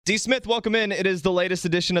D. Smith, welcome in. It is the latest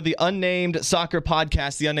edition of the Unnamed Soccer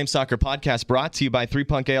Podcast. The Unnamed Soccer Podcast brought to you by Three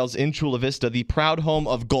Punk Ales in Chula Vista, the proud home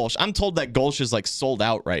of Golsch. I'm told that Golsch is like sold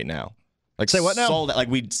out right now. Like, say what now? Sold out. Like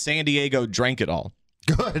San Diego drank it all.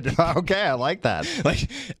 Good. Okay, I like that. Like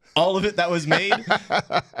all of it that was made,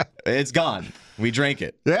 it's gone. We drank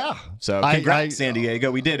it. Yeah. So congrats, San Diego.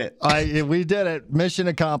 We did it. We did it. Mission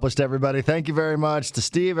accomplished, everybody. Thank you very much to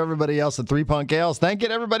Steve, everybody else at Three Punk Ales. Thank you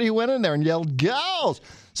to everybody who went in there and yelled, "Goals!"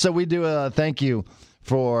 So we do a thank you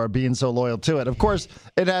for being so loyal to it. Of course,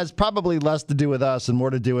 it has probably less to do with us and more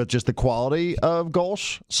to do with just the quality of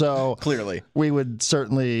Golsch. So clearly, we would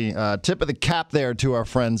certainly tip of the cap there to our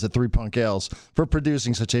friends at Three Punk Ales for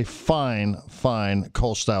producing such a fine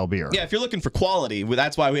Kolsch-style beer. Yeah, if you're looking for quality,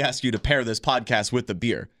 that's why we ask you to pair this podcast with the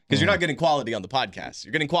beer. Because you're not getting quality on the podcast.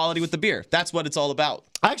 You're getting quality with the beer. That's what it's all about.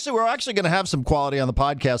 Actually, we're actually going to have some quality on the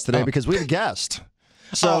podcast today because we have a guest.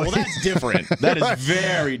 So well, that's different. That is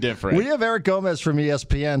very different. We have Eric Gomez from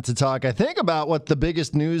ESPN to talk, I think, about what the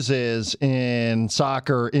biggest news is in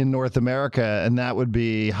soccer in North America, and that would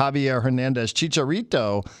be Javier Hernandez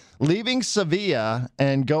Chicharito leaving Sevilla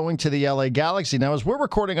and going to the LA Galaxy. Now, as we're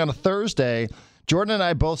recording on a Thursday, Jordan and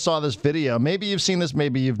I both saw this video. Maybe you've seen this,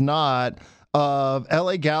 maybe you've not, of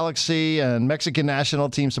LA Galaxy and Mexican national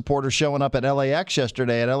team supporters showing up at LAX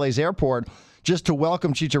yesterday at LA's airport just to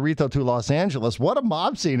welcome Chicharito to Los Angeles. What a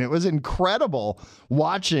mob scene. It was incredible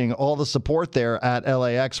watching all the support there at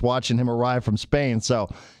LAX, watching him arrive from Spain. So,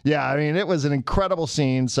 yeah, I mean, it was an incredible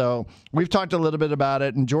scene. So we've talked a little bit about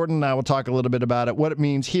it, and Jordan and I will talk a little bit about it, what it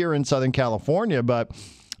means here in Southern California. But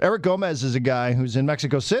Eric Gomez is a guy who's in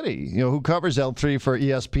Mexico City, who covers L3 for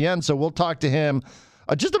ESPN. So we'll talk to him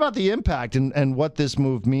just about the impact and what this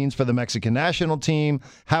move means for the Mexican national team,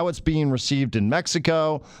 how it's being received in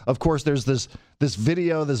Mexico. Of course, there's this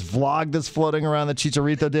video, this vlog that's floating around that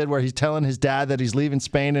Chicharito did where he's telling his dad that he's leaving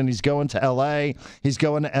Spain and he's going to L.A., he's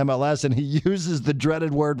going to MLS, and he uses the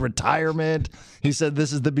dreaded word retirement. He said,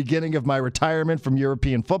 "This is the beginning of my retirement from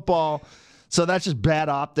European football." So that's just bad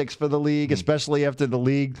optics for the league, especially after the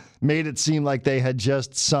league made it seem like they had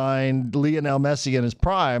just signed Lionel Messi in his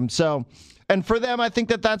prime. And for them, I think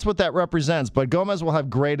that's what that represents. But Gomez will have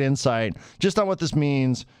great insight just on what this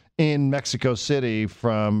means in Mexico City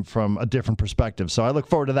from a different perspective. So I look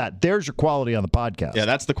forward to that. There's your quality on the podcast. Yeah,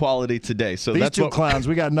 that's the quality today. So these that's two clowns,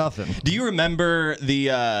 we got nothing. Do you remember the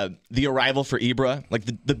arrival for Ibra? Like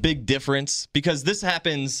the big difference? Because this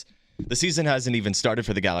happens. The season hasn't even started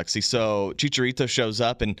for the Galaxy, so Chicharito shows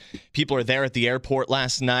up, and people are there at the airport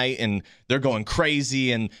last night, and they're going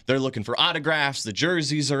crazy, and they're looking for autographs. The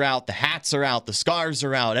jerseys are out, the hats are out, the scarves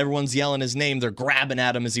are out. Everyone's yelling his name. They're grabbing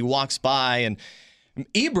at him as he walks by, and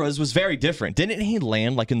Ibra's was very different. Didn't he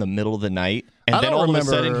land like in the middle of the night, and then all of a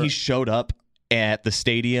sudden he showed up at the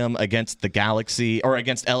stadium against the Galaxy, or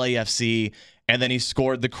against LAFC, and then he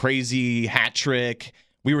scored the crazy hat trick.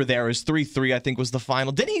 We were there. It was 3-3, I think, was the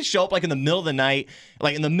final. Didn't he show up like in the middle of the night,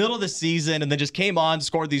 like in the middle of the season, and then just came on,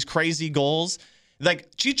 scored these crazy goals?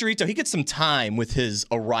 Like, Chicharito, he gets some time with his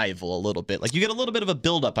arrival a little bit. Like, you get a little bit of a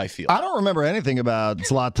buildup, I feel. I don't remember anything about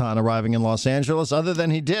Zlatan arriving in Los Angeles other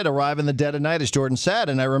than he did arrive in the dead of night, as Jordan said.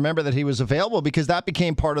 And I remember that he was available because that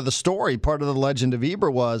became part of the story. Part of the legend of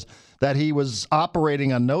Ibra was that he was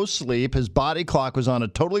operating on no sleep. His body clock was on a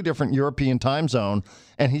totally different European time zone.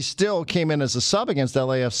 And he still came in as a sub against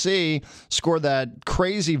LAFC, scored that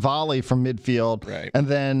crazy volley from midfield, right, and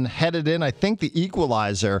then headed in, I think, the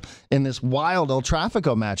equalizer in this wild El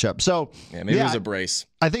Tráfico matchup. So yeah, maybe it was a brace.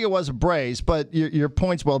 I think it was a brace, but your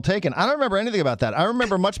point's well taken. I don't remember anything about that. I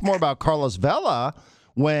remember much more about Carlos Vela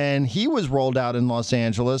when he was rolled out in Los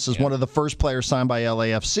Angeles as one of the first players signed by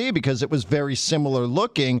LAFC because it was very similar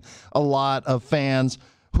looking. A lot of fans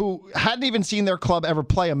who hadn't even seen their club ever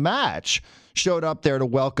play a match showed up there to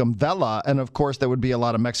welcome Vela. And, of course, there would be a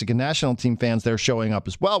lot of Mexican national team fans there showing up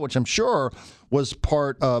as well, which I'm sure was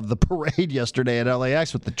part of the parade yesterday at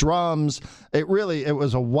LAX with the drums. It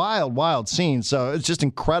was a wild, wild scene. So it's just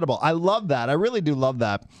incredible. I love that. I really do love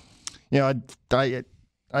that.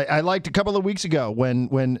 I liked a couple of weeks ago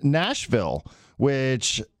when Nashville,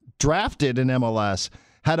 which drafted an MLS,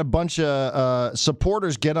 had a bunch of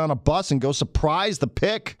supporters get on a bus and go surprise the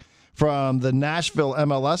pick from the Nashville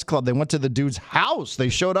MLS club. They went to the dude's house. They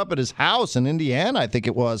showed up at his house in Indiana, I think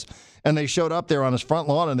it was, and they showed up there on his front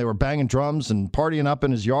lawn, and they were banging drums and partying up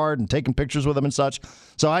in his yard and taking pictures with him and such.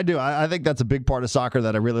 So I think that's a big part of soccer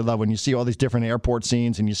that I really love, when you see all these different airport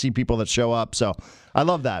scenes and you see people that show up. So I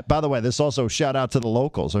love that. By the way, this also shout out to the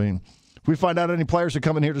locals. I mean, If we find out any players are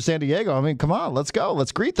coming here to San Diego, I mean, come on, let's go.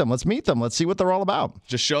 Let's greet them. Let's meet them. Let's see what they're all about.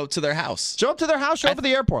 Just show up to their house. Show up to their house. Show up at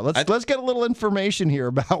the airport. Let's get a little information here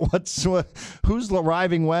about who's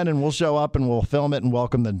arriving when, and we'll show up and we'll film it and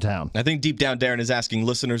welcome them down. I think deep down, Darren is asking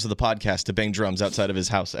listeners of the podcast to bang drums outside of his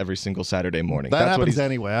house every single Saturday morning. That happens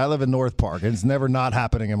anyway. I live in North Park, and it's never not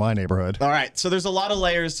happening in my neighborhood. All right, so there's a lot of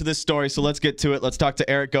layers to this story, so let's get to it. Let's talk to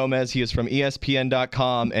Eric Gomez. He is from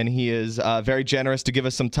ESPN.com, and he is very generous to give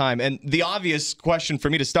us some time. And the obvious question for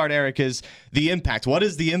me to start, Eric, is the impact. What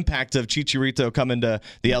is the impact of Chicharito coming to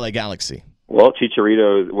the LA Galaxy? Well,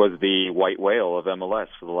 Chicharito was the white whale of MLS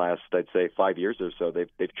for the last, I'd say, 5 years or so.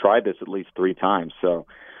 They've tried this at least 3 times. So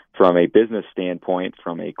from a business standpoint,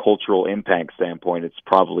 from a cultural impact standpoint, it's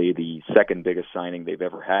probably the second biggest signing they've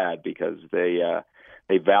ever had, because they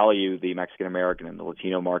value the Mexican American and the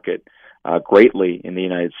Latino market greatly in the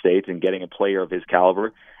United States, and getting a player of his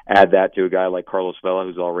caliber. Add that to a guy like Carlos Vela,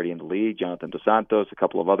 who's already in the league, Jonathan Dos Santos, a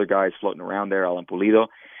couple of other guys floating around there, Alan Pulido.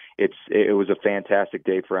 It was a fantastic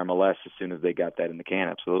day for MLS as soon as they got that in the can,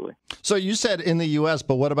 absolutely. So you said in the U.S.,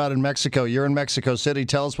 but what about in Mexico? You're in Mexico City.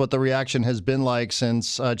 Tell us what the reaction has been like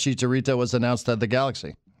since Chicharito was announced at the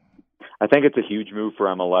Galaxy. I think it's a huge move for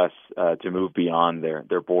MLS to move beyond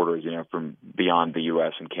their borders, from beyond the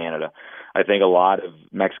U.S. and Canada. I think a lot of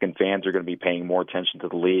Mexican fans are going to be paying more attention to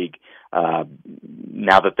the league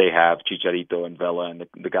now that they have Chicharito and Vela and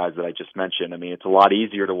the guys that I just mentioned. I mean, it's a lot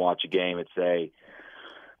easier to watch a game at, say,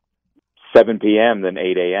 7 p.m. than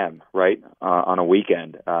 8 a.m., right, on a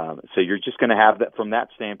weekend. So you're just going to have that. From that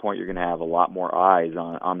standpoint, you're going to have a lot more eyes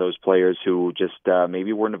on those players who just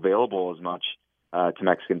maybe weren't available as much to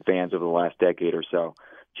Mexican fans over the last decade or so.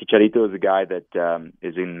 Chicharito is a guy that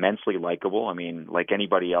is immensely likable. I mean, like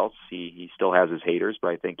anybody else, he still has his haters, but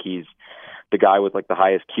I think he's the guy with like the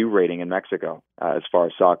highest Q rating in Mexico as far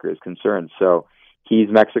as soccer is concerned. So he's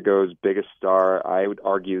Mexico's biggest star. I would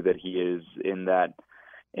argue that he is in that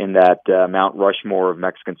Mount Rushmore of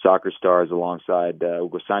Mexican soccer stars, alongside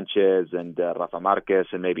Hugo Sanchez and Rafa Marquez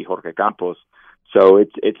and maybe Jorge Campos. So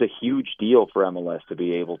it's a huge deal for MLS to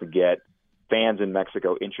be able to get fans in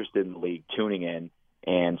Mexico interested in the league, tuning in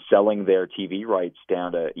and selling their TV rights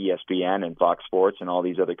down to ESPN and Fox Sports and all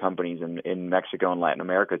these other companies in Mexico and Latin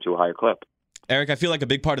America to a higher clip. Eric, I feel like a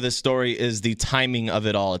big part of this story is the timing of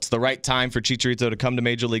it all. It's the right time for Chicharito to come to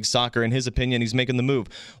Major League Soccer. In his opinion, he's making the move.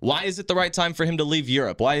 Why is it the right time for him to leave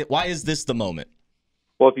Europe? Why is this the moment?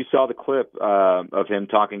 Well, if you saw the clip of him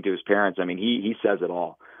talking to his parents, I mean, he says it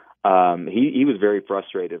all. He was very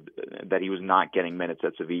frustrated that he was not getting minutes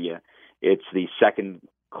at Sevilla. It's the second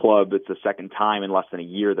club, it's the second time in less than a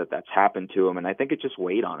year that's happened to him, and I think it just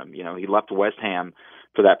weighed on him. He left West Ham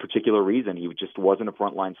for that particular reason. He just wasn't a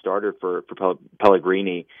frontline starter for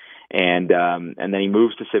Pellegrini, and then he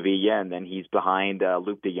moves to Sevilla, and then he's behind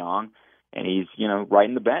Luke de Jong, and he's right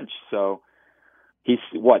in the bench. So he's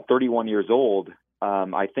 31 years old.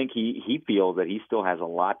 I think he feels that he still has a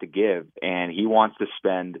lot to give, and he wants to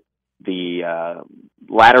spend the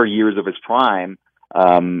latter years of his prime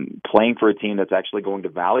playing for a team that's actually going to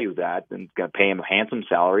value that and going to pay him a handsome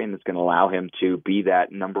salary, and it's going to allow him to be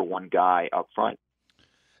that number one guy up front.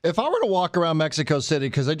 If I were to walk around Mexico City,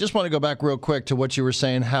 because I just want to go back real quick to what you were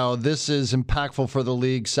saying, how this is impactful for the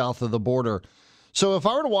league south of the border. So if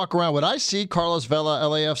I were to walk around, would I see Carlos Vela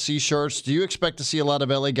LAFC shirts? Do you expect to see a lot of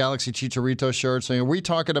LA Galaxy Chicharito shirts? I mean, are we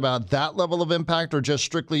talking about that level of impact, or just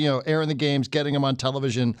strictly, airing the games, getting them on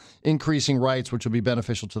television, increasing rights, which will be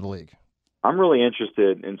beneficial to the league? I'm really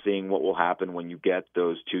interested in seeing what will happen when you get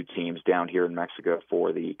those two teams down here in Mexico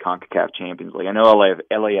for the CONCACAF Champions League. I know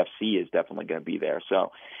LAFC is definitely going to be there,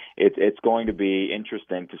 so it's going to be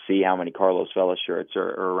interesting to see how many Carlos Vela shirts are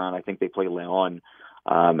around. I think they play León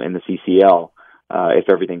in the CCL if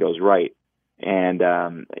everything goes right. And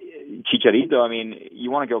Chicharito, I mean, you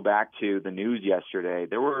want to go back to the news yesterday.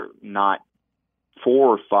 There were not 4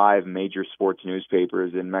 or 5 major sports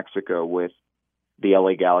newspapers in Mexico with the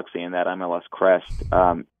LA Galaxy and that MLS crest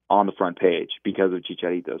on the front page because of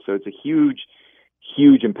Chicharito. So it's a huge,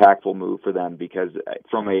 huge impactful move for them, because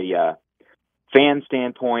from a fan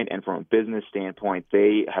standpoint and from a business standpoint,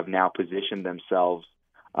 they have now positioned themselves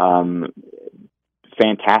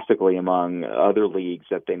fantastically among other leagues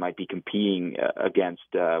that they might be competing against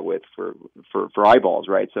with for eyeballs,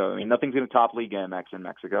 right? So, I mean, nothing's going to top Liga MX in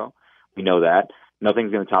Mexico. We know that.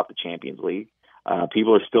 Nothing's going to top the Champions League.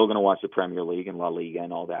 People are still going to watch the Premier League and La Liga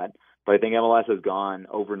and all that. But I think MLS has gone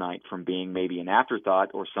overnight from being maybe an afterthought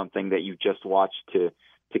or something that you just watch to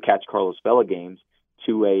catch Carlos Vela games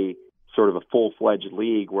to a sort of a full-fledged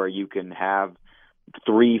league where you can have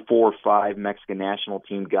 3, 4, 5 Mexican national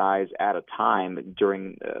team guys at a time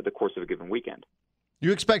during the course of a given weekend.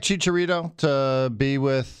 You expect Chicharito to be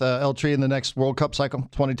with El Tri in the next World Cup cycle,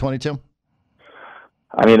 2022?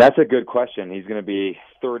 I mean, that's a good question. He's going to be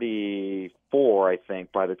 34, I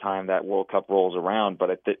think, by the time that World Cup rolls around, but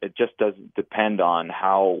it just does depend on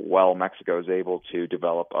how well Mexico is able to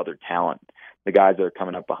develop other talent, the guys that are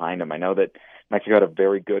coming up behind him. I know that Mexico had a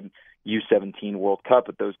very good U17 World Cup,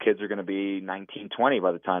 but those kids are going to be 19, 20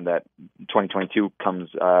 by the time that 2022 comes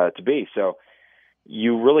to be. So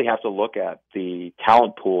you really have to look at the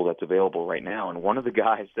talent pool that's available right now. And one of the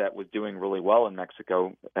guys that was doing really well in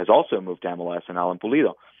Mexico has also moved to MLS, and Alan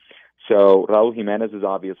Pulido. So Raul Jimenez is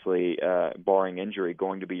obviously, barring injury,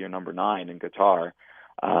 going to be your number 9 in Qatar.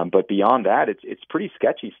 But beyond that, it's pretty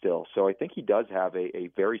sketchy still. So I think he does have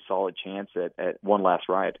a very solid chance at one last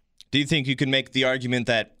ride. Do you think you can make the argument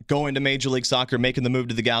that going to Major League Soccer, making the move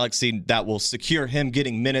to the Galaxy, that will secure him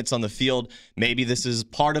getting minutes on the field? Maybe this is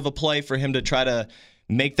part of a play for him to try to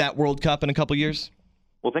make that World Cup in a couple years?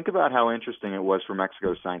 Well, think about how interesting it was for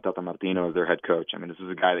Mexico to sign Tata Martino as their head coach. I mean, this is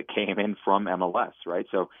a guy that came in from MLS, right?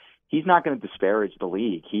 So he's not going to disparage the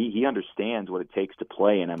league. He understands what it takes to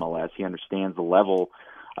play in MLS. He understands the level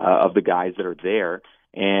of the guys that are there.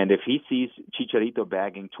 And if he sees Chicharito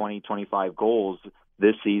bagging 20, 25 goals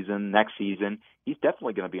this season, next season, he's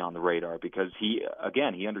definitely going to be on the radar because he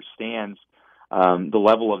understands the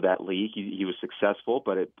level of that league. He was successful,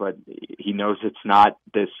 but he knows it's not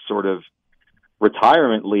this sort of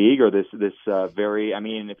retirement league or this very. I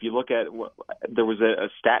mean, if you look at there was a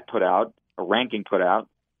stat put out, a ranking put out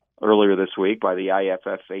earlier this week by the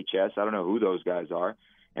IFFHS. I don't know who those guys are,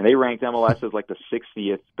 and they ranked MLS as like the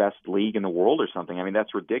 60th best league in the world or something. I mean,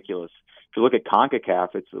 that's ridiculous. If you look at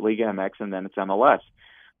CONCACAF, it's Liga MX and then it's MLS.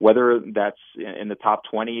 Whether that's in the top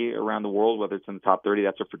 20 around the world, whether it's in the top 30,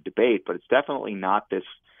 that's up for debate. But it's definitely not this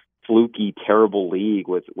fluky, terrible league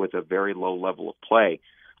with a very low level of play.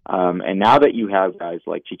 And now that you have guys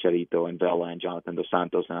like Chicharito and Vela and Jonathan Dos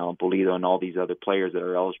Santos and Alan Pulido and all these other players that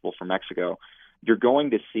are eligible for Mexico, you're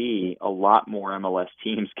going to see a lot more MLS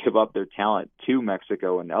teams give up their talent to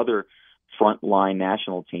Mexico and other frontline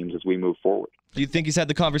national teams as we move forward. Do you think he's had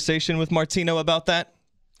the conversation with Martino about that,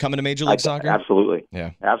 coming to Major League Soccer? Absolutely.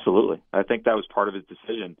 Yeah. Absolutely. I think that was part of his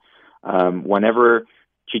decision. Whenever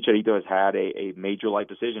Chicharito has had a major life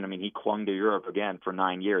decision, I mean, he clung to Europe again for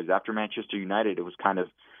 9 years. After Manchester United, it was kind of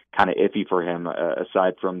iffy for him,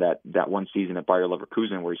 aside from that one season at Bayer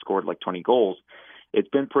Leverkusen where he scored like 20 goals. It's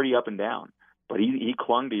been pretty up and down. But he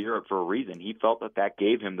clung to Europe for a reason. He felt that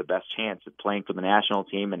gave him the best chance at playing for the national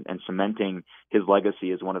team and cementing his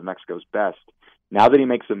legacy as one of Mexico's best. Now that he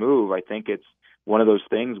makes the move, I think it's one of those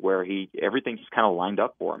things where everything just kind of lined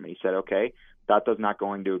up for him. He said, okay, Tata's not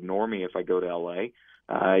going to ignore me if I go to L.A.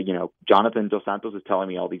 Jonathan Dos Santos is telling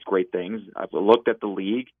me all these great things. I've looked at the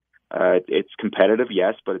league. It's competitive,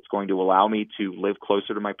 yes, but it's going to allow me to live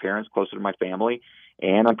closer to my parents, closer to my family,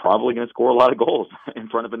 and I'm probably going to score a lot of goals in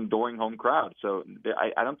front of an adoring home crowd. So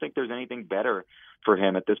I don't think there's anything better for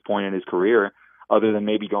him at this point in his career other than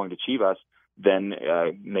maybe going to Chivas than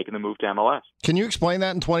making the move to MLS. Can you explain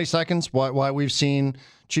that in 20 seconds, why we've seen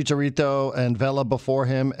Chicharito and Vela before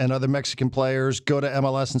him and other Mexican players go to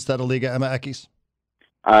MLS instead of Liga MX?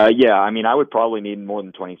 Yeah, I mean, I would probably need more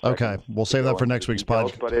than 20 seconds. Okay, we'll save that for next week's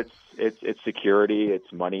podcast. But it's security,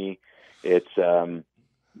 it's money, it's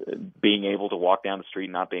being able to walk down the street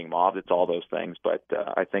and not being mobbed. It's all those things. But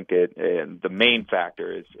I think the main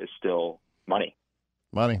factor is still money.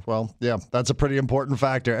 Money. Well, yeah, that's a pretty important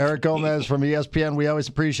factor. Eric Gomez from ESPN, we always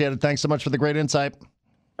appreciate it. Thanks so much for the great insight.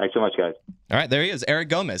 Thanks so much, guys. All right, there he is, Eric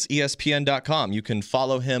Gomez, ESPN.com. You can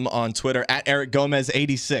follow him on Twitter at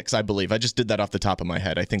EricGomez86, I believe. I just did that off the top of my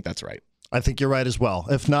head. I think that's right. I think you're right as well.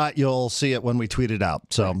 If not, you'll see it when we tweet it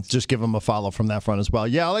out. So just give him a follow from that front as well.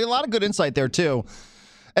 Yeah, a lot of good insight there, too.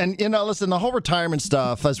 And, listen, the whole retirement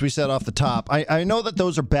stuff, as we said off the top, I know that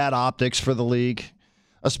those are bad optics for the league,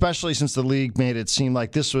 especially since the league made it seem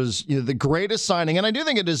like this was the greatest signing. And I do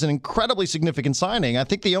think it is an incredibly significant signing. I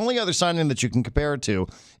think the only other signing that you can compare it to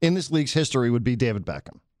in this league's history would be David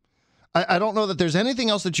Beckham. I don't know that there's anything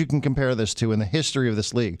else that you can compare this to in the history of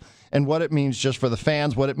this league and what it means just for the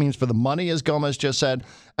fans, what it means for the money, as Gomez just said,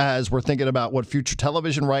 as we're thinking about what future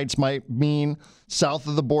television rights might mean south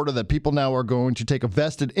of the border, that people now are going to take a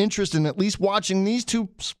vested interest in at least watching these two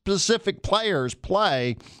specific players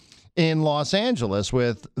play in Los Angeles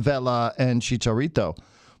with Vela and Chicharito.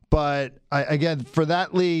 But again, for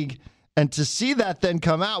that league, and to see that then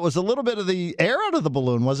come out was a little bit of the air out of the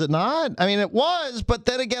balloon, was it not? I mean, it was, but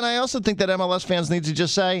then again, I also think that MLS fans need to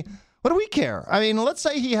just say, what do we care? I mean, let's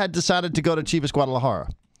say he had decided to go to Chivas Guadalajara,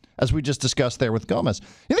 as we just discussed there with Gomez.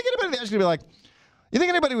 You think anybody there's going to be like, You think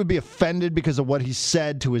anybody would be offended because of what he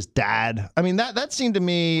said to his dad? I mean, that seemed to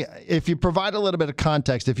me, if you provide a little bit of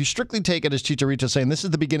context, if you strictly take it as Chicharito saying, this is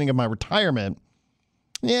the beginning of my retirement,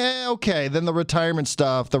 yeah, okay, then the retirement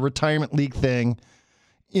stuff, the retirement league thing,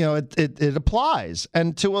 it applies.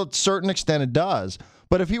 And to a certain extent, it does.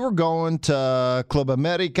 But if he were going to Club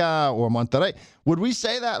America or Monterrey, would we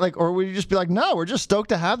say that? Or would you just be like, no, we're just stoked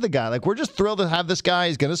to have the guy. We're just thrilled to have this guy.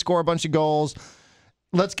 He's going to score a bunch of goals.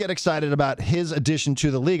 Let's get excited about his addition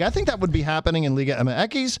to the league. I think that would be happening in Liga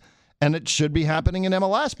MX, and it should be happening in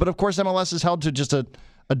MLS. But, of course, MLS is held to just a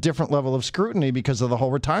different level of scrutiny because of the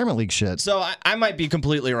whole retirement league shit. So I might be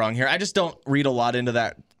completely wrong here. I just don't read a lot into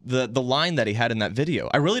that, the line that he had in that video.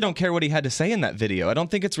 I really don't care what he had to say in that video. I don't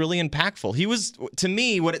think it's really impactful. He was, to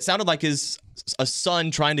me, what it sounded like is a son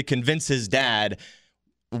trying to convince his dad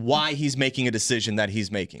why he's making a decision that he's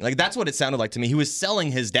making. That's what it sounded like to me. He was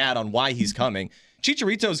selling his dad on why he's coming.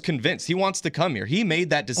 Chicharito's convinced he wants to come here. He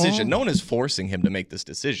made that decision. No one is forcing him to make this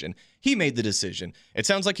decision. He made the decision. It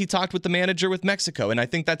sounds like he talked with the manager with Mexico, and I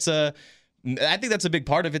think that's a big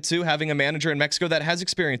part of it too, having a manager in Mexico that has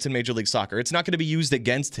experience in Major League Soccer. It's not going to be used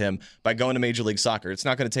against him by going to Major League Soccer. It's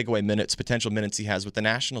not going to take away potential minutes he has with the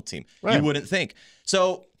national team. Right. You wouldn't think.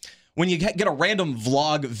 So when you get a random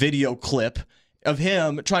vlog video clip of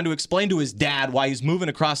him trying to explain to his dad why he's moving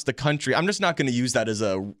across the country, I'm just not going to use that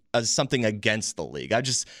as something against the league. I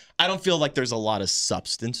don't feel like there's a lot of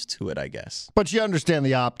substance to it, I guess. But you understand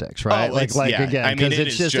the optics, right? Oh, again, I mean,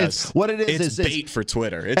 it's what it is. It's bait for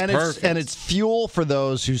Twitter. It's perfect. And it's fuel for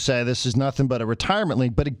those who say this is nothing but a retirement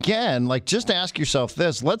league. But again, just ask yourself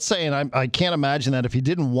this. Let's say, and I can't imagine that if he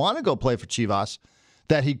didn't want to go play for Chivas,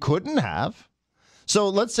 that he couldn't have. So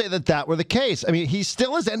let's say that were the case. I mean, he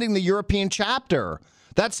still is ending the European chapter.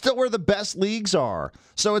 That's still where the best leagues are.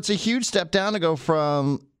 So it's a huge step down to go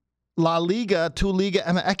from La Liga to Liga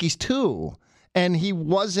MX 2. And he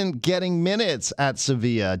wasn't getting minutes at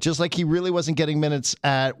Sevilla, just like he really wasn't getting minutes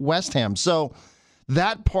at West Ham. So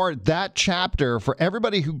that chapter, for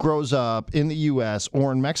everybody who grows up in the U.S.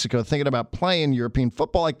 or in Mexico thinking about playing European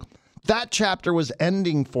football, that chapter was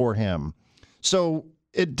ending for him. So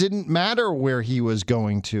it didn't matter where he was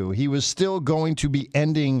going to. He was still going to be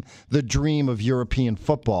ending the dream of European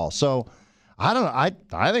football. So I don't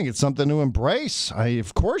know. I think it's something to embrace.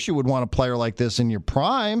 Of course you would want a player like this in your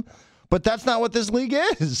prime, but that's not what this league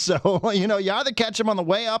is. So, you either catch him on the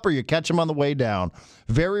way up or you catch him on the way down.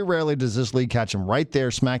 Very rarely does this league catch him right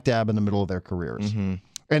there, smack dab in the middle of their careers. Mm-hmm.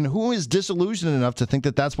 And who is disillusioned enough to think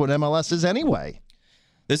that that's what MLS is anyway?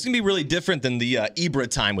 This is going to be really different than the Ibra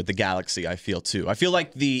time with the Galaxy, I feel, too. I feel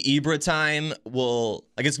like the Ibra time it's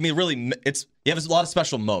going to be really, you have a lot of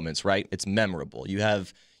special moments, right? It's memorable. You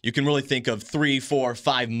can really think of 3, 4,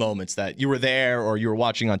 5 moments that you were there or you were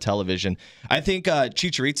watching on television. I think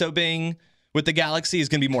Chicharito being with the Galaxy is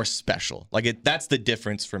going to be more special. That's the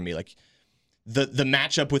difference for me. The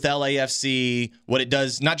matchup with LAFC, what it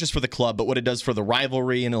does, not just for the club, but what it does for the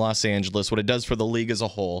rivalry in Los Angeles, what it does for the league as a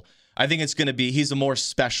whole. I think it's going to be, he's a more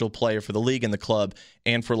special player for the league and the club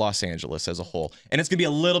and for Los Angeles as a whole. And it's going to be a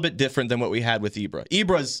little bit different than what we had with Ibra.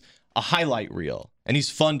 Ibra's a highlight reel, and he's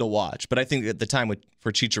fun to watch. But I think at the time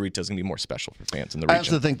for Chicharito is going to be more special for fans in the region. I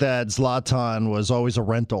also think that Zlatan was always a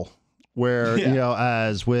rental. Where,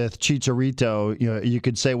 as with Chicharito, you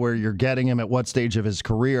could say where you're getting him at what stage of his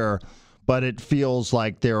career, but it feels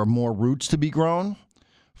like there are more roots to be grown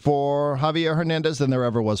for Javier Hernandez than there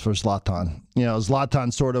ever was for Zlatan.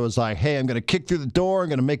 Zlatan sort of was like, hey, I'm going to kick through the door. I'm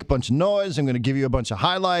going to make a bunch of noise. I'm going to give you a bunch of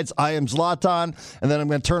highlights. I am Zlatan. And then I'm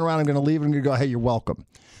going to turn around. I'm going to leave and I'm going to go, hey, you're welcome.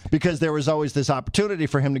 Because there was always this opportunity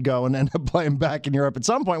for him to go and end up playing back in Europe at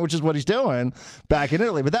some point, which is what he's doing back in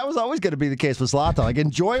Italy. But that was always going to be the case with Zlatan.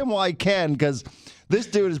 Enjoy him while he can, because this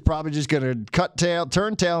dude is probably just going to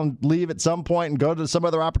turn tail and leave at some point and go to some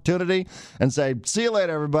other opportunity and say, see you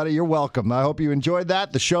later, everybody. You're welcome. I hope you enjoyed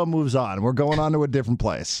that. The show moves on. We're going on to a different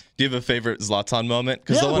place. Do you have a favorite Zlatan moment?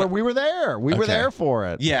 Yeah, we were there. We were there for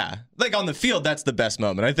it. Yeah. On the field, that's the best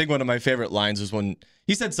moment. I think one of my favorite lines was when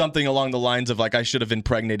he said something along the lines of, I should have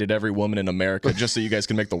impregnated every woman in America just so you guys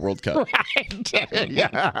can make the World Cup. Right.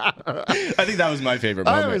 Yeah. I think that was my favorite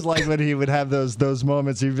moment. I always liked when he would have those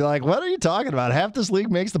moments. He'd be like, what are you talking about? Half this league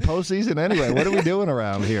makes the postseason anyway. What are we doing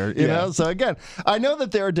around here? You know? So, again, I know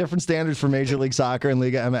that there are different standards for Major League Soccer and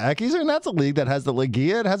Liga MX, and that's a league that has the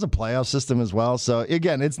Liga. It has a playoff system as well. So,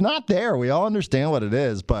 again, it's not there. We all understand what it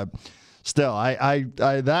is, but still, I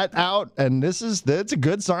that out, and it's a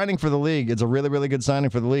good signing for the league. It's a really, really good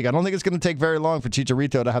signing for the league. I don't think it's going to take very long for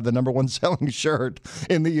Chicharito to have the number 1 selling shirt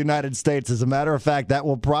in the United States. As a matter of fact, that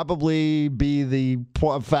will probably be the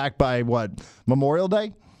fact by Memorial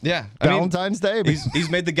Day? Yeah. Valentine's Day. He's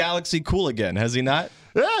made the Galaxy cool again, has he not?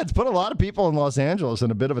 Yeah, it's put a lot of people in Los Angeles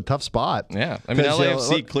in a bit of a tough spot. Yeah. I mean,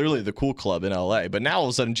 LAFC, clearly the cool club in LA, but now all of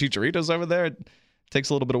a sudden Chicharito's over there. It takes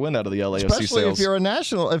a little bit of wind out of the LAFC Especially sails.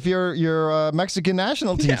 if you're a Mexican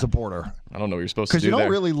national team supporter. I don't know what you're supposed to do Because you don't there.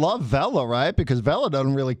 really love Vela, right? Because Vela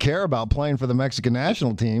doesn't really care about playing for the Mexican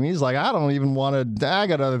national team. He's like, I don't even want to, I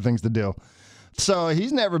got other things to do. So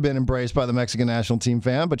he's never been embraced by the Mexican national team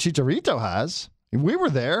fan, but Chicharito has. We were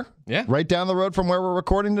there. Yeah. Right down the road from where we're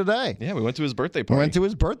recording today. Yeah, we went to his birthday We party. went to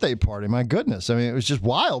his birthday party. My goodness. I mean, it was just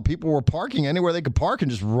wild. People were parking anywhere they could park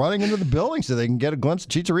and just running into the building so they can get a glimpse of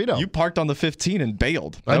Chicharito. You parked on the 15 and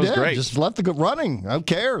bailed. That I was did. great. Just left the running. Who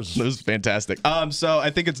cares? It was fantastic. So I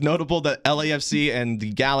think it's notable that LAFC and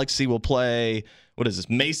the Galaxy will play, what is this,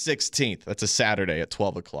 May 16th. That's a Saturday at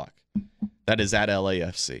 12 o'clock. That is at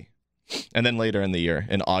LAFC. And then later in the year,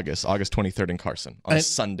 in August 23rd in Carson, on a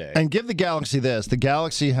Sunday. And give the Galaxy this. The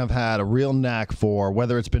Galaxy have had a real knack for,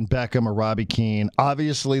 whether it's been Beckham or Robbie Keane,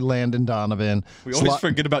 obviously Landon Donovan. We always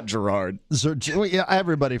forget about Gerard. Yeah,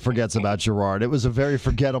 everybody forgets about Gerard. It was a very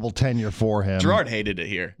forgettable tenure for him. Gerard hated it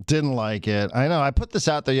here. Didn't like it. I know. I put this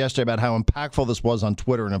out there yesterday about how impactful this was on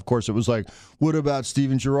Twitter. And, of course, it was like, what about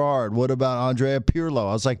Steven Gerrard? What about Andrea Pirlo?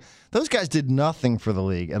 I was like, those guys did nothing for the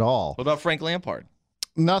league at all. What about Frank Lampard?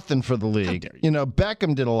 Nothing for the league.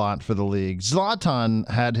 Beckham did a lot for the league. Zlatan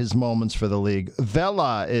had his moments for the league.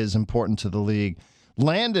 Vela is important to the league.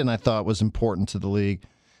 Landon, I thought, was important to the league.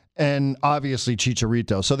 And obviously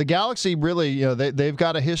Chicharito. So the Galaxy really, they've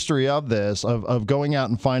got a history of this, of going out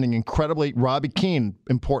and finding incredibly, Robbie Keane,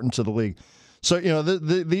 important to the league. So,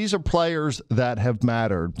 these are players that have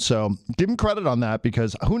mattered. So give them credit on that,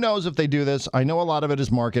 because who knows if they do this. I know a lot of it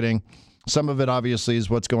is marketing. Some of it obviously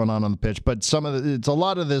is what's going on the pitch, but a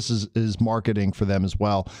lot of this is marketing for them as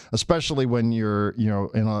well, especially when you're in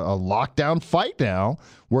a lockdown fight now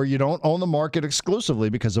where you don't own the market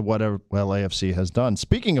exclusively because of what LAFC has done.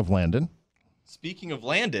 Speaking of Landon,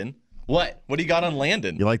 what do you got on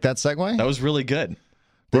Landon? You like that segue? That was really good.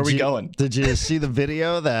 Where are we going? Did you see the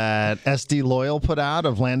video that SD Loyal put out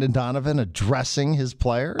of Landon Donovan addressing his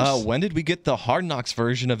players? When did we get the Hard Knocks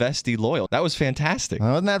version of SD Loyal? That was fantastic.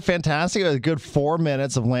 Wasn't that fantastic? It was a good 4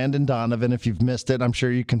 minutes of Landon Donovan. If you've missed it, I'm sure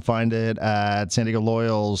you can find it at San Diego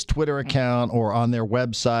Loyal's Twitter account or on their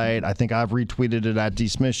website. I think I've retweeted it at D.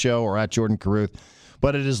 Smith Show or at Jordan Caruth.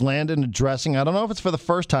 But it is Landon addressing. I don't know if it's for the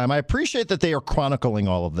first time. I appreciate that they are chronicling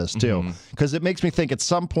all of this, too, because it makes me think at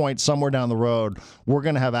some point, somewhere down the road, we're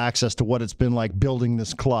going to have access to what it's been like building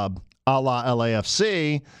this club, a la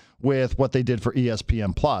LAFC, with what they did for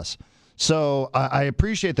ESPN+. So I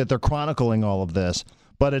appreciate that they're chronicling all of this.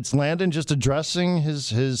 But it's Landon just addressing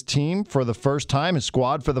his team for the first time, his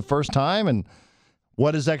squad for the first time, and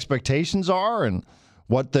what his expectations are, and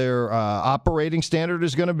what their operating standard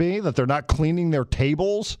is going to be, that they're not cleaning their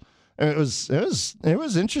tables. It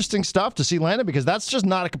was interesting stuff to see Landon, because that's just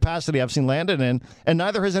not a capacity I've seen Landon in, and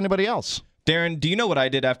neither has anybody else. Darren, do you know what I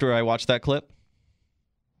did after I watched that clip?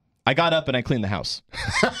 I got up and I cleaned the house.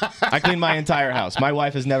 I cleaned my entire house. My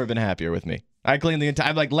wife has never been happier with me. I cleaned the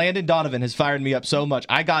entire, Landon Donovan has fired me up so much.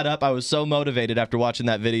 I got up. I was so motivated after watching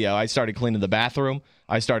that video. I started cleaning the bathroom.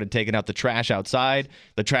 I started taking out the trash outside.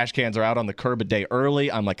 The trash cans are out on the curb a day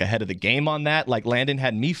early. I'm ahead of the game on that. Landon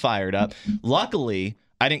had me fired up. Luckily,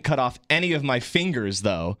 I didn't cut off any of my fingers,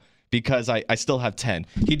 though, because I still have 10.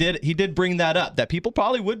 He did bring that up, that people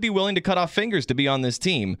probably would be willing to cut off fingers to be on this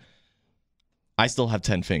team. I still have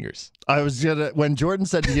 10 fingers. When Jordan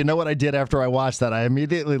said, do you know what I did after I watched that? I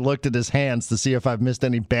immediately looked at his hands to see if I've missed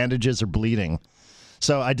any bandages or bleeding.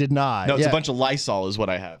 So I did not. No, it's a bunch of Lysol is what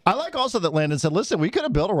I have. I like also that Landon said, listen, we could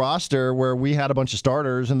have built a roster where we had a bunch of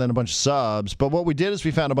starters and then a bunch of subs. But what we did is we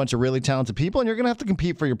found a bunch of really talented people, and you're going to have to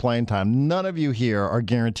compete for your playing time. None of you here are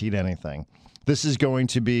guaranteed anything. This is going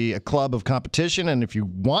to be a club of competition, and if you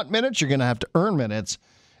want minutes, you're going to have to earn minutes.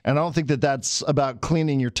 And I don't think that that's about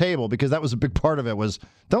cleaning your table, because that was a big part of it, was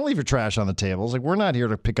don't leave your trash on the tables. We're not here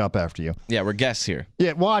to pick up after you. Yeah, we're guests here.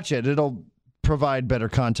 Yeah, watch it. It'll provide better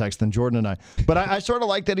context than Jordan and I. But I sort of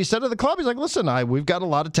like that he said to the club, he's like, listen, we've got a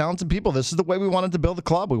lot of talented people. This is the way we wanted to build the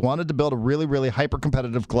club. We wanted to build a really, really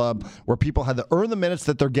hyper-competitive club where people had to earn the minutes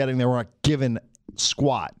that they're getting. They weren't given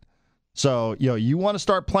squat. So, you want to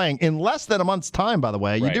start playing in less than a month's time, by the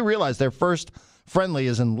way. Right. You do realize their first friendly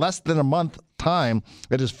is in less than a month time.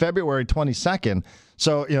 It is February 22nd.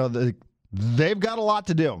 So, they've got a lot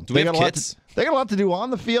to do. Do we have kits? They got a lot to do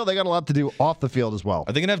on the field. They got a lot to do off the field as well.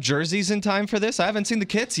 Are they going to have jerseys in time for this? I haven't seen the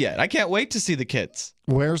kits yet. I can't wait to see the kits.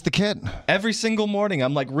 Where's the kit? Every single morning,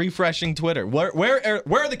 I'm like refreshing Twitter. Where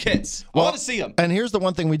are the kits? I want to see them. And here's the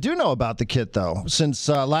one thing we do know about the kit, though. Since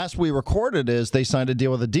last we recorded is they signed a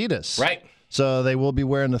deal with Adidas. Right. So they will be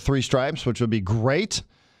wearing the 3 stripes, which would be great.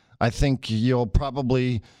 I think you'll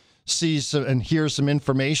probably see some and hear some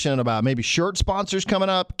information about maybe shirt sponsors coming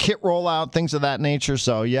up, kit rollout, things of that nature.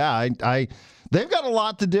 So yeah, they've got a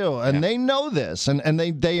lot to do, and they know this, and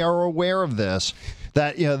they are aware of this.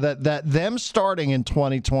 That that them starting in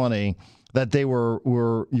 2020, that they were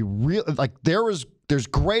like there's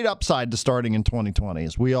great upside to starting in 2020,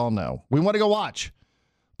 as we all know. We want to go watch,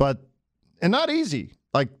 and not easy.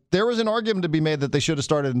 Like there was an argument to be made that they should have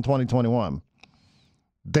started in 2021.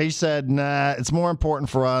 They said, nah, it's more important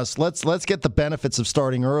for us. Let's get the benefits of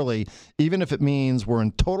starting early, even if it means we're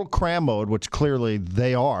in total cram mode, which clearly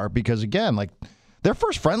they are, because, again, like their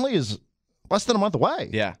first friendly is less than a month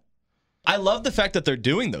away. Yeah. I love the fact that they're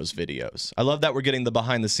doing those videos. I love that we're getting the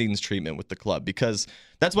behind-the-scenes treatment with the club, because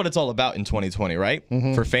that's what it's all about in 2020, right?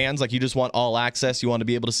 Mm-hmm. For fans, like you just want all access. You want to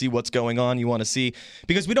be able to see what's going on. You want to see –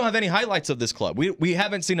 because we don't have any highlights of this club. We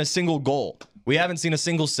haven't seen a single goal. We haven't seen a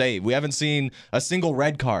single save. We haven't seen a single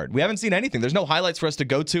red card. We haven't seen anything. There's no highlights for us to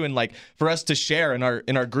go to and like for us to share in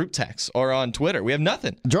our group text or on Twitter. We have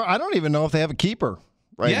nothing. I don't even know if they have a keeper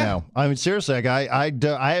right now. I mean, seriously, like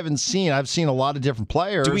I haven't seen. I've seen a lot of different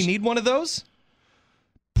players. Do we need one of those?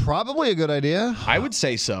 Probably a good idea. I would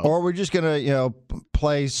say so. Or we're just gonna,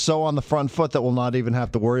 play so on the front foot that we'll not even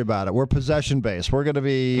have to worry about it. We're possession based. We're gonna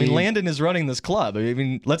be. I mean, Landon is running this club. I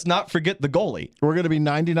mean, let's not forget the goalie. We're gonna be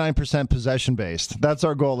 99% possession based. That's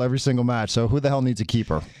our goal every single match. So who the hell needs a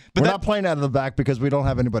keeper? We're not playing out of the back because we don't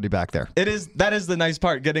have anybody back there. That is the nice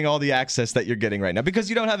part, getting all the access that you're getting right now, because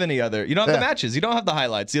you don't have any other. You don't have the matches. You don't have the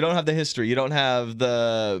highlights. You don't have the history. You don't have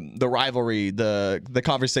the rivalry, the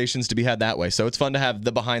conversations to be had that way. So it's fun to have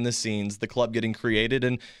the behind the scenes, the club getting created.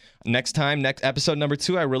 And next episode number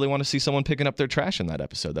 2, I really want to see someone picking up their trash in that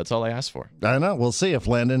episode. That's all I asked for. I know. We'll see if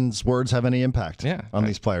Landon's words have any impact on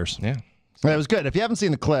these players. Yeah. It was good. If you haven't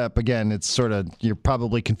seen the clip, again, it's sort of, you're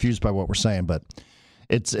probably confused by what we're saying, but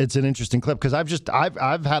it's an interesting clip, because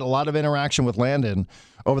I've had a lot of interaction with Landon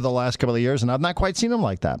over the last couple of years, and I've not quite seen him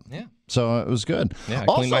like that. Yeah. So it was good. Yeah,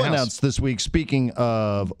 also announced this week, speaking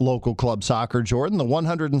of local club soccer, Jordan, the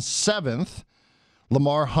 107th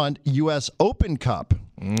Lamar Hunt U.S. Open Cup.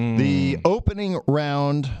 The opening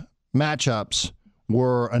round matchups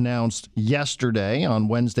were announced yesterday on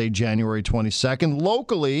Wednesday, January 22nd.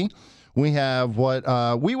 Locally, we have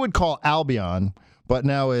what we would call Albion, but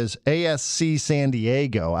now is ASC San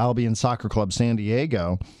Diego, Albion Soccer Club San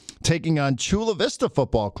Diego, taking on Chula Vista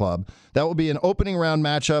Football Club. That will be an opening round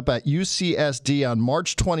matchup at UCSD on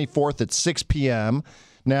March 24th at 6 p.m.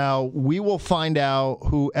 Now, we will find out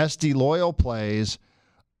who SD Loyal plays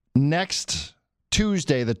next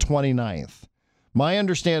Tuesday, the 29th. My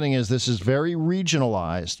understanding is this is very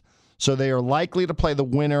regionalized, so they are likely to play the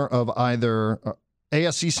winner of either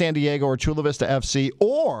ASC San Diego or Chula Vista FC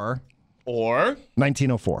or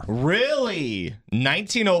 1904. Really?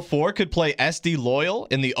 1904 could play SD Loyal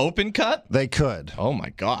in the Open Cup? They could. Oh, my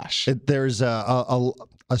gosh. There's a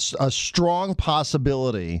strong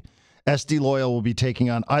possibility SD Loyal will be taking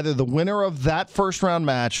on either the winner of that first-round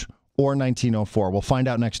match or 1904. We'll find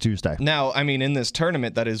out next Tuesday. Now, I mean, in this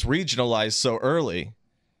tournament that is regionalized so early,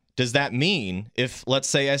 does that mean if, let's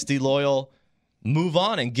say, SD Loyal move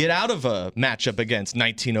on and get out of a matchup against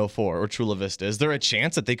 1904 or Chula Vista, is there a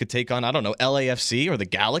chance that they could take on, I don't know, LAFC or the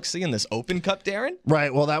Galaxy in this Open Cup, Darren?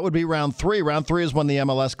 Right. Well, that would be round 3. Round 3 is when the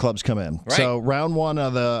MLS clubs come in. Right. So round 1 are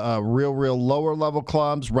the real lower level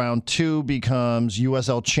clubs. Round 2 becomes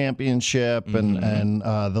USL Championship and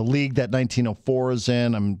the league that 1904 is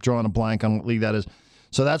in. I'm drawing a blank on what league that is.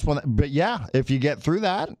 So that's when. But yeah, if you get through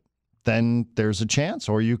that, then there's a chance,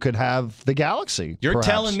 or you could have the Galaxy. You're perhaps.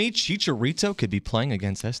 Telling me Chicharito could be playing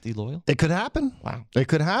against SD Loyal? It could happen. Wow. It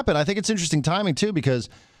could happen. I think it's interesting timing, too, because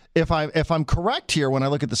if I'm correct here when I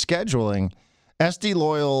look at the scheduling, SD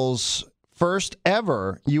Loyal's first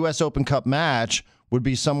ever U.S. Open Cup match would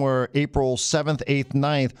be somewhere April 7th, 8th,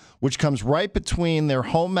 9th, which comes right between their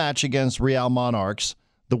home match against Real Monarchs,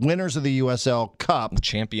 the winners of the USL Cup.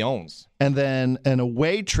 Champions. And then an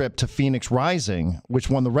away trip to Phoenix Rising, which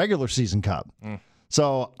won the regular season cup.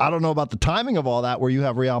 So I don't know about the timing of all that, where you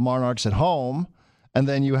have Real Monarchs at home, and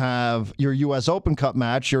then you have your U.S. Open Cup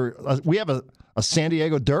match. We have a San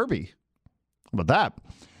Diego Derby. How about that?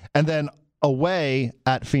 And then away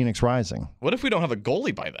at Phoenix Rising. What if we don't have a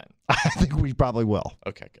goalie by then? I think we probably will.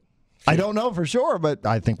 Okay, good. I don't know for sure, but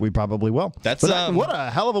I think we probably will. That's what a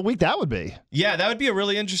hell of a week that would be. Yeah, that would be a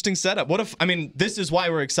really interesting setup. What if, I mean, this is why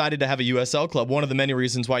we're excited to have a USL club. One of the many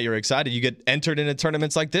reasons why you're excited. You get entered into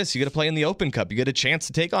tournaments like this. You get to play in the Open Cup. You get a chance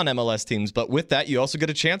to take on MLS teams. But with that, you also get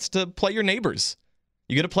a chance to play your neighbors.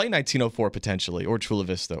 You get to play 1904 potentially, or Chula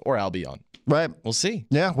Vista, or Albion. Right. We'll see.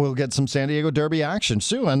 Yeah, we'll get some San Diego Derby action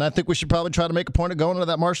soon. And I think we should probably try to make a point of going to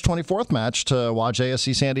that March 24th match to watch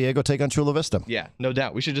ASC San Diego take on Chula Vista. Yeah, no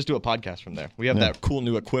doubt. We should just do a podcast from there. We have that cool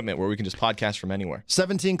new equipment where we can just podcast from anywhere.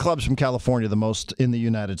 17 clubs from California, the most in the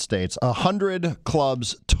United States. 100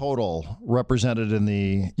 clubs total represented in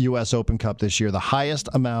the U.S. Open Cup this year, the highest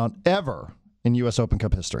amount ever in U.S. Open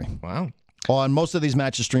Cup history. Wow. On most of these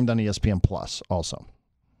matches streamed on ESPN Plus also.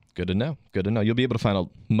 Good to know. Good to know. You'll be able to find out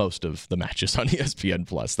most of the matches on ESPN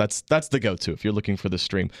Plus. That's the go-to if you're looking for the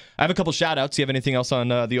stream. I have a couple shout-outs. Do you have anything else on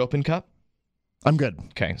the Open Cup? I'm good.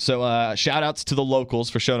 Okay. So shout-outs to the locals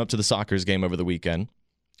for showing up to the Sockers game over the weekend.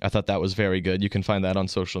 I thought that was very good. You can find that on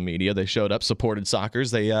social media. They showed up, supported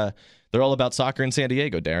Sockers. They're all about soccer in San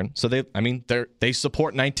Diego, Darren. So they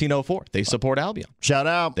support 1904. They support Albion. Shout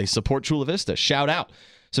out. They support Chula Vista. Shout out.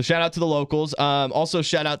 So shout out to the locals. Also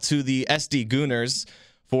shout out to the SD Gooners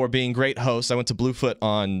for being great hosts. I went to Bluefoot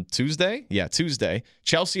on Tuesday. Yeah, Tuesday.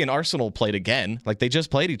 Chelsea and Arsenal played again. Like, they just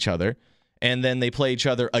played each other. And then they play each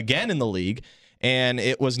other again in the league. And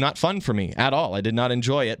it was not fun for me at all. I did not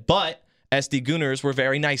enjoy it. But SD Gooners were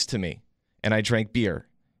very nice to me. And I drank beer.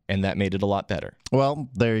 And that made it a lot better. Well,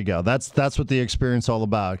 there you go. That's what the experience is all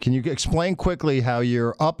about. Can you explain quickly how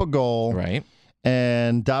you're up a goal? Right.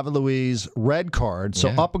 And David Luiz red card. So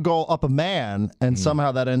up a goal, up a man, and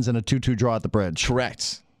somehow that ends in a 2-2 draw at the bridge.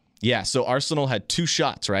 Correct. Yeah, so Arsenal had 2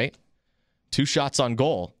 shots, right? 2 shots on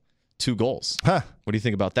goal, 2 goals. Huh. What do you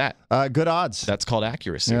think about that? Good odds. That's called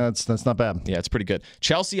accuracy. Yeah, that's not bad. Yeah, it's pretty good.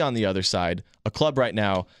 Chelsea on the other side, a club right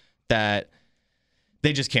now that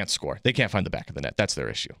they just can't score. They can't find the back of the net. That's their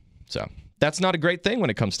issue. So that's not a great thing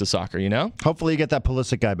when it comes to soccer, you know? Hopefully you get that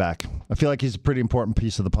Pulisic guy back. I feel like he's a pretty important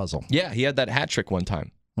piece of the puzzle. Yeah, he had that hat trick one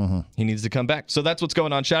time. He needs to come back. So that's what's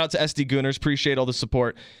going on. Shout out to SD Gooners. Appreciate all the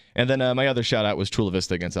support. And then my other shout out was Chula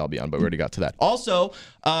Vista against Albion, but we already got to that. Also,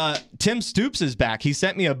 Tim Stoops is back. He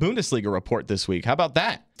sent me a Bundesliga report this week. How about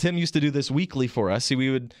that? Tim used to do this weekly for us. See, we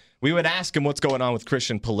would ask him what's going on with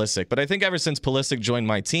Christian Pulisic. But I think ever since Pulisic joined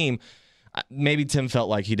my team, maybe Tim felt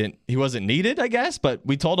like he wasn't needed, I guess, but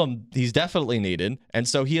we told him he's definitely needed, and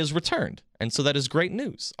so he has returned. And so that is great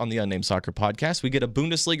news on the Unnamed Soccer Podcast. We get a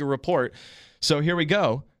Bundesliga report. So here we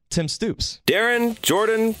go. Tim Stoops. Darren,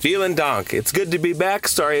 Jordan, vielen Dank. It's good to be back.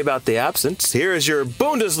 Sorry about the absence. Here is your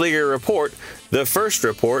Bundesliga report, the first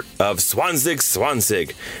report of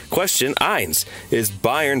Swansig. Question 1. Is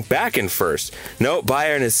Bayern back in first? No,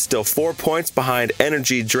 Bayern is still 4 points behind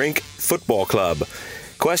Energy Drink Football Club.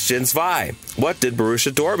 Question 2. What did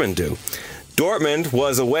Borussia Dortmund do? Dortmund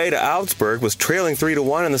was away to Augsburg, was trailing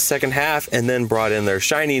 3-1 in the second half, and then brought in their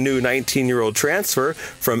shiny new 19-year-old transfer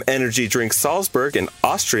from Energy Drink Salzburg in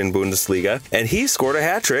Austrian Bundesliga, and he scored a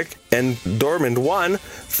hat-trick, and Dortmund won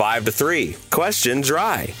 5-3. Question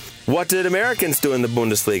dry. What did Americans do in the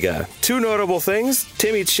Bundesliga? 2 notable things.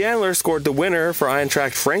 Timmy Chandler scored the winner for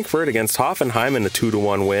Eintracht Frankfurt against Hoffenheim in a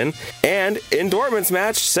 2-1 win. And in Dortmund's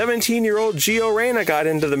match, 17-year-old Gio Reyna got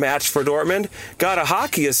into the match for Dortmund, got a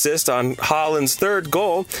hockey assist on Haaland's 3rd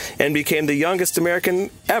goal, and became the youngest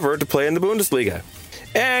American ever to play in the Bundesliga.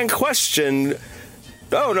 And question...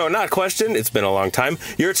 Oh, no, not question. It's been a long time.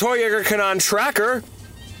 Your Torjäger Kanon tracker.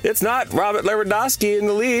 It's not Robert Lewandowski in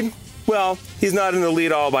the lead. Well, he's not in the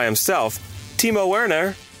lead all by himself. Timo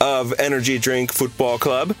Werner of Energy Drink Football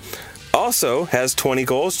Club also has 20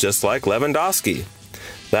 goals just like Lewandowski.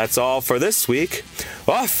 That's all for this week.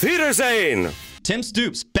 Auf Wiedersehen! Tim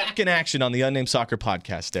Stoops back in action on the Unnamed Soccer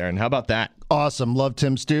Podcast, Darren. How about that? Awesome. Love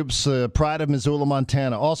Tim Stoops, pride of Missoula,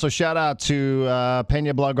 Montana. Also, shout out to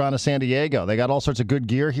Peña Blaugrana San Diego. They got all sorts of good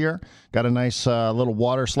gear here. Got a nice little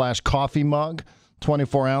water/coffee mug.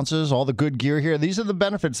 24 ounces, all the good gear here. These are the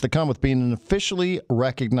benefits that come with being an officially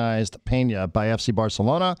recognized Peña by FC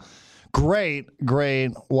Barcelona. Great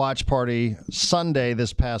watch party Sunday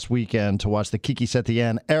this past weekend to watch the Kiki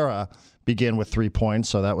Setien era begin with 3 points,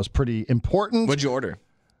 so that was pretty important. What'd you order?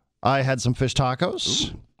 I had some fish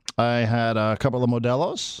tacos. Ooh. I had a couple of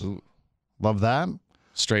Modelos. Ooh. Love that.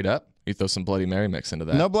 Straight up? You throw some Bloody Mary mix into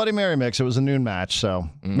that? No Bloody Mary mix. It was a noon match, so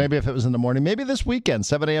maybe if it was in the morning. Maybe this weekend,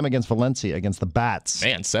 7 a.m. against Valencia, against the Bats.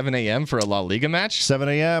 Man, 7 a.m. for a La Liga match? 7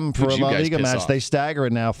 a.m. for a La Liga match. Off? They stagger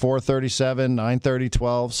it now, 4:37, 9:30,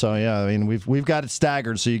 12. So, yeah, I mean, we've got it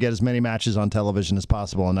staggered so you get as many matches on television as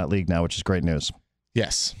possible in that league now, which is great news.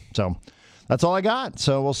 Yes. So that's all I got.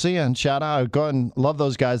 So we'll see you, and shout out. Go and love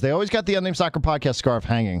those guys. They always got the Unnamed Soccer Podcast scarf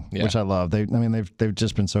hanging, which I love. They've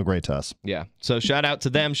just been so great to us. Yeah. So shout out to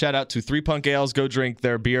them. Shout out to 3 Punk Ales. Go drink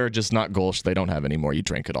their beer, just not Gulch. They don't have any more. You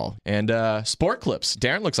drink it all. And Sport Clips.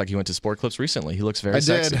 Darren looks like he went to Sport Clips recently. He looks very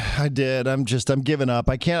sexy. I did. I'm giving up.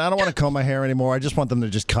 I don't want to comb my hair anymore. I just want them to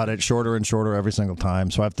just cut it shorter and shorter every single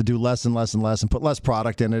time. So I have to do less and less and less and put less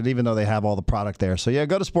product in it, even though they have all the product there. So yeah,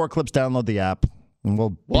 go to Sport Clips, download the app. And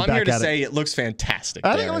we'll I'm here to say it looks fantastic.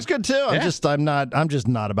 I think it looks good too. I'm just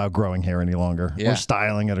not about growing hair any longer or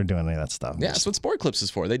styling it or doing any of that stuff. Yeah, that's what Sport Clips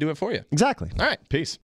is for. They do it for you. Exactly. All right. Peace.